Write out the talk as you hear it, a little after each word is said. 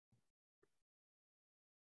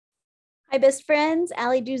Hi, best friends.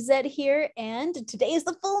 Ali Duzette here, and today is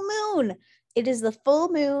the full moon. It is the full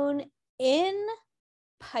moon in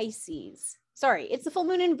Pisces. Sorry, it's the full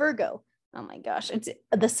moon in Virgo. Oh my gosh,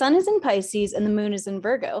 the sun is in Pisces and the moon is in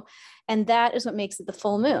Virgo, and that is what makes it the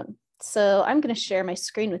full moon. So I'm going to share my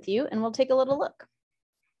screen with you, and we'll take a little look.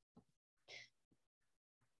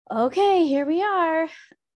 Okay, here we are.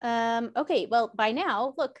 Okay, well, by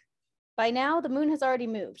now, look. By now, the moon has already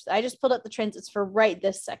moved. I just pulled up the transits for right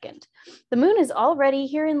this second. The moon is already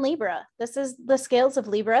here in Libra. This is the scales of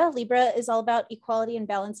Libra. Libra is all about equality and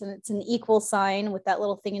balance, and it's an equal sign with that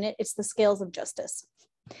little thing in it. It's the scales of justice.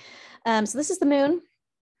 So this is the moon.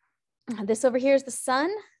 This over here is the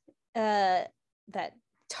sun. That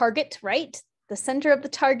target, right? The center of the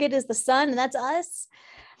target is the sun, and that's us.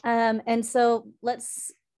 And so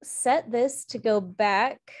let's set this to go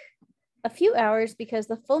back a few hours, because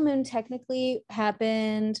the full moon technically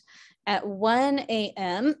happened at 1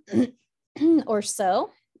 a.m. or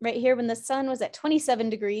so, right here when the sun was at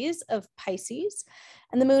 27 degrees of Pisces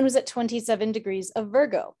and the moon was at 27 degrees of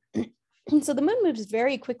Virgo. So the moon moves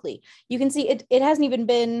very quickly. You can see it hasn't even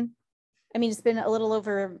been, I mean, it's been a little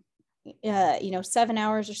over, 7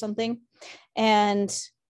 hours or something. And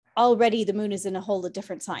already the moon is in a whole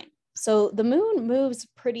different sign. So the moon moves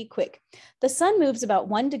pretty quick. The sun moves about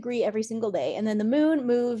 1 degree every single day, and then the moon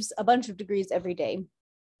moves a bunch of degrees every day.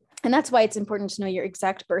 And that's why it's important to know your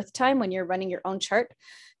exact birth time when you're running your own chart,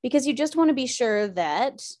 because you just want to be sure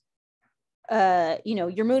that,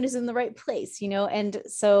 your moon is in the right place, and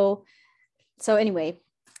so anyway,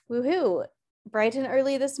 woohoo, bright and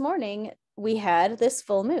early this morning, we had this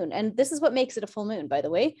full moon. And this is what makes it a full moon, by the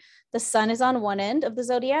way. The sun is on one end of the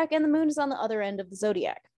zodiac and the moon is on the other end of the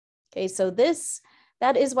zodiac. Okay, so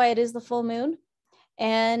that is why it is the full moon.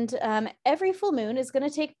 And every full moon is going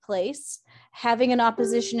to take place having an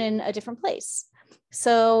opposition in a different place.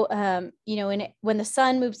 So, when the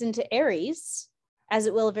sun moves into Aries, as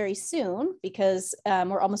it will very soon, because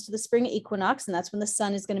we're almost to the spring equinox, and that's when the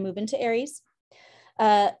sun is going to move into Aries,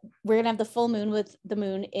 we're going to have the full moon with the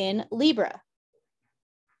moon in Libra.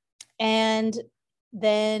 And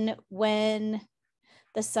then when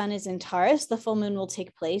the sun is in Taurus, the full moon will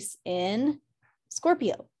take place in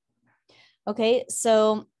Scorpio. Okay,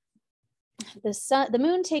 so the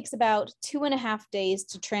moon takes about 2.5 days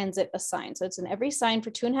to transit a sign. So it's in every sign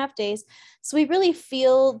for 2.5 days. So we really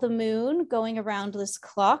feel the moon going around this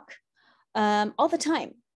clock all the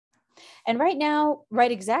time. And right now,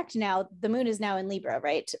 the moon is now in Libra,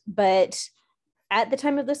 right? But at the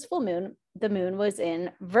time of this full moon, the moon was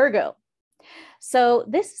in Virgo. So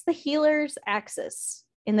this is the healer's axis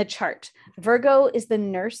in the chart. Virgo is the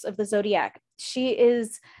nurse of the zodiac. She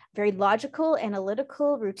is very logical,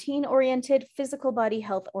 analytical, routine-oriented, physical body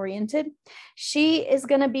health oriented. She is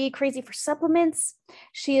going to be crazy for supplements.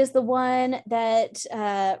 She is the one that,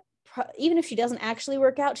 even if she doesn't actually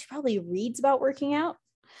work out, she probably reads about working out.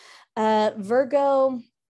 Virgo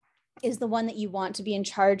is the one that you want to be in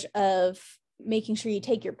charge of making sure you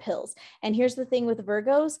take your pills. And here's the thing with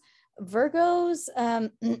Virgos,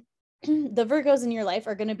 the Virgos in your life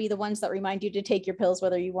are going to be the ones that remind you to take your pills,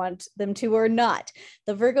 whether you want them to or not.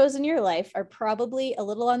 The Virgos in your life are probably a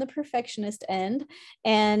little on the perfectionist end,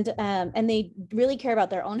 and they really care about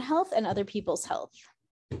their own health and other people's health.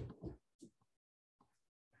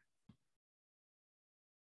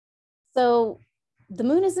 So the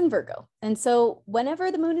moon is in Virgo. And so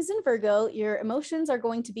whenever the moon is in Virgo, your emotions are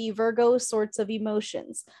going to be Virgo sorts of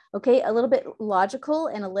emotions. Okay, a little bit logical,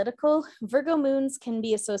 analytical. Virgo moons can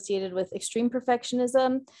be associated with extreme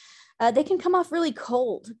perfectionism. They can come off really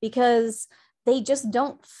cold because they just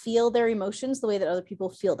don't feel their emotions the way that other people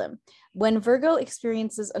feel them. When Virgo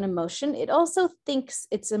experiences an emotion, it also thinks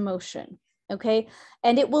it's emotion. Okay.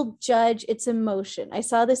 And it will judge its emotion. I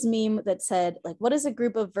saw this meme that said, like, what is a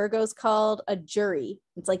group of Virgos called? A jury.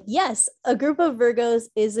 It's like, yes, a group of Virgos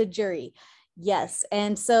is a jury. Yes.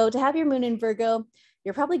 And so to have your moon in Virgo,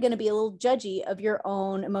 you're probably going to be a little judgy of your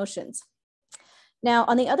own emotions. Now,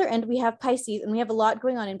 on the other end, we have Pisces, and we have a lot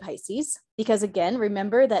going on in Pisces because, again,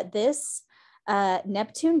 remember that this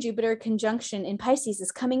Neptune-Jupiter conjunction in Pisces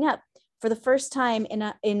is coming up for the first time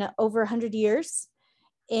in over 100 years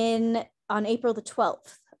on April the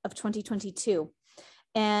 12th of 2022.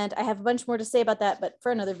 And I have a bunch more to say about that, but for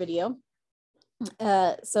another video.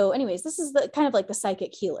 So anyways, this is the kind of like the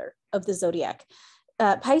psychic healer of the zodiac.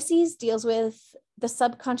 Pisces deals with the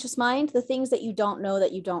subconscious mind, the things that you don't know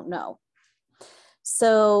that you don't know.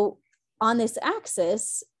 So on this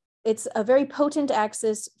axis, it's a very potent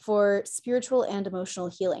axis for spiritual and emotional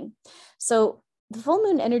healing. So the full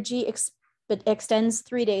moon energy but extends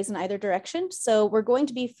 3 days in either direction. So we're going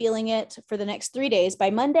to be feeling it for the next 3 days. By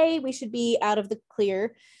Monday, we should be out of the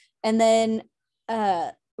clear. And then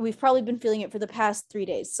we've probably been feeling it for the past 3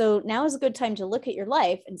 days. So now is a good time to look at your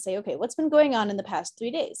life and say, okay, what's been going on in the past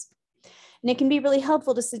 3 days? And it can be really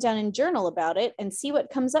helpful to sit down and journal about it and see what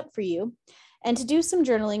comes up for you, and to do some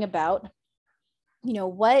journaling about,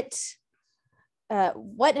 what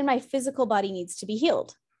in my physical body needs to be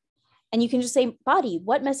healed. And you can just say, body,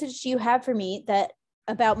 what message do you have for me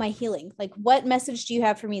about my healing? Like, what message do you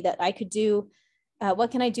have for me that I could do?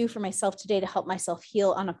 What can I do for myself today to help myself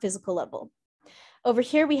heal on a physical level? Over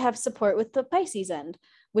here, we have support with the Pisces end,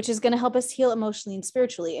 which is going to help us heal emotionally and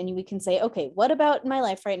spiritually. And we can say, okay, what about my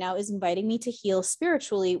life right now is inviting me to heal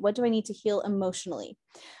spiritually? What do I need to heal emotionally?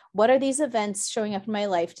 What are these events showing up in my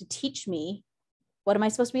life to teach me? What am I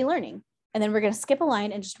supposed to be learning? And then we're going to skip a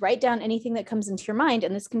line and just write down anything that comes into your mind.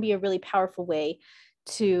 And this can be a really powerful way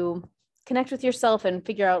to connect with yourself and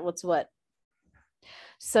figure out what's what.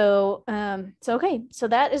 So okay, so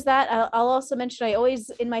that is that. I'll also mention, I always,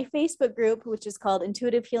 in my Facebook group, which is called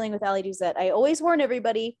Intuitive Healing with Ali Duzette, I always warn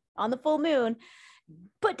everybody on the full moon,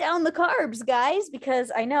 put down the carbs, guys,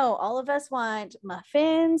 because I know all of us want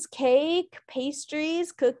muffins, cake,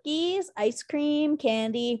 pastries, cookies, ice cream,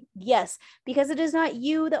 candy. Yes, because it is not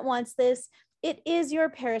you that wants this. It is your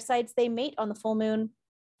parasites. They mate on the full moon.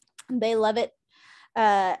 They love it.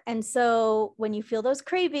 And so when you feel those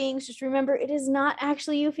cravings, just remember, it is not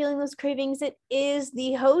actually you feeling those cravings. It is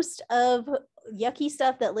the host of yucky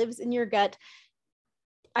stuff that lives in your gut.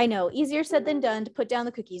 I know, easier said than done to put down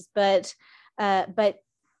the cookies, but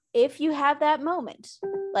if you have that moment,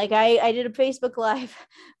 like I did a Facebook Live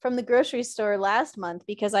from the grocery store last month,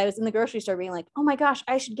 because I was in the grocery store being like, oh my gosh,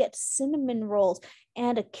 I should get cinnamon rolls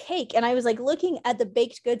and a cake. And I was like looking at the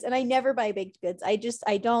baked goods, and I never buy baked goods. I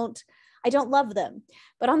don't love them,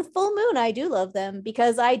 but on the full moon, I do love them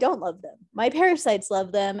because I don't love them. My parasites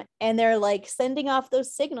love them. And they're like sending off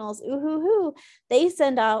those signals. Ooh, hoo, hoo. They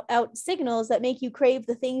send out signals that make you crave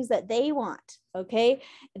the things that they want. Okay.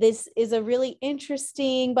 This is a really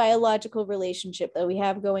interesting biological relationship that we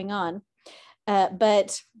have going on.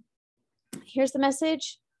 But here's the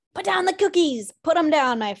message. Put down the cookies. Put them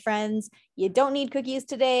down, my friends. You don't need cookies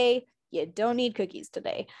today. You don't need cookies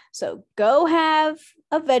today. So go have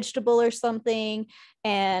a vegetable or something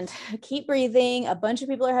and keep breathing. A bunch of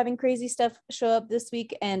people are having crazy stuff show up this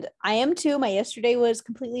week, and I am too. My yesterday was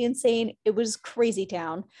completely insane. It was crazy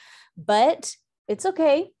town, but it's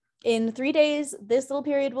okay. In 3 days, this little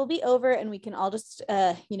period will be over, and we can all just,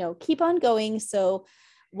 keep on going. So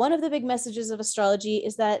one of the big messages of astrology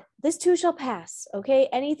is that this too shall pass. Okay.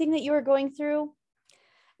 Anything that you are going through,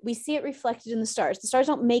 we see it reflected in the stars. The stars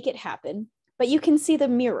don't make it happen, but you can see the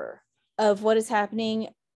mirror of what is happening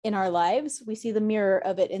in our lives. We see the mirror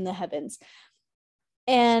of it in the heavens.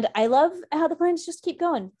 And I love how the planets just keep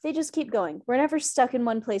going. They just keep going. We're never stuck in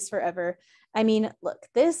one place forever. I mean, look,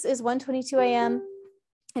 this is 1:22 a.m.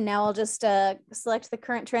 And now I'll just select the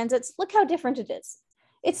current transits. Look how different it is.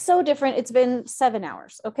 It's so different. It's been 7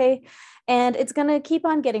 hours, okay? And it's going to keep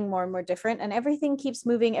on getting more and more different, and everything keeps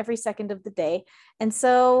moving every second of the day. And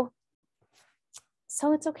so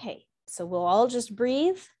it's okay. So we'll all just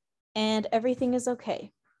breathe, and everything is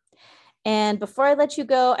okay. And before I let you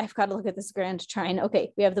go, I've got to look at this grand trine.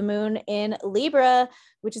 Okay, we have the moon in Libra,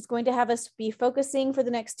 which is going to have us be focusing for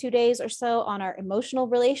the next 2 days or so on our emotional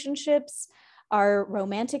relationships, our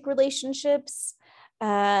romantic relationships,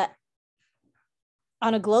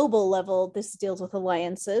 on a global level, this deals with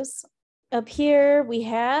alliances. Up here, we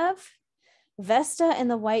have Vesta and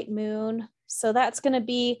the white moon. So that's going to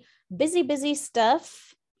be busy, busy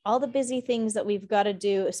stuff, all the busy things that we've got to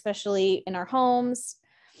do, especially in our homes.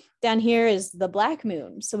 Down here is the black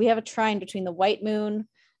moon. So we have a trine between the white moon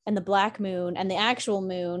and the black moon and the actual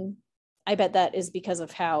moon. I bet that is because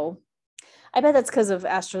of that's because of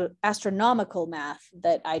astronomical math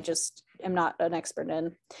that I just am not an expert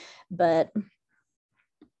in. But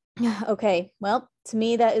okay, well, to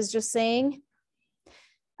me, that is just saying,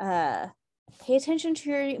 pay attention to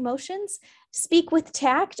your emotions, speak with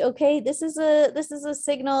tact. Okay, this is a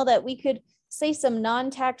signal that we could say some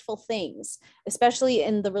non-tactful things, especially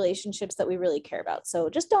in the relationships that we really care about. So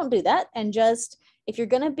just don't do that. And just, if you're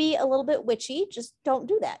going to be a little bit witchy, just don't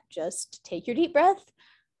do that. Just take your deep breath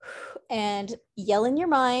and yell in your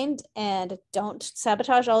mind, and don't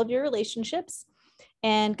sabotage all of your relationships.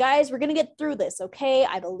 And guys, we're going to get through this, okay?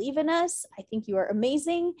 I believe in us. I think you are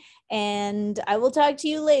amazing. And I will talk to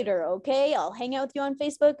you later, okay? I'll hang out with you on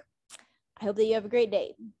Facebook. I hope that you have a great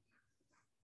day.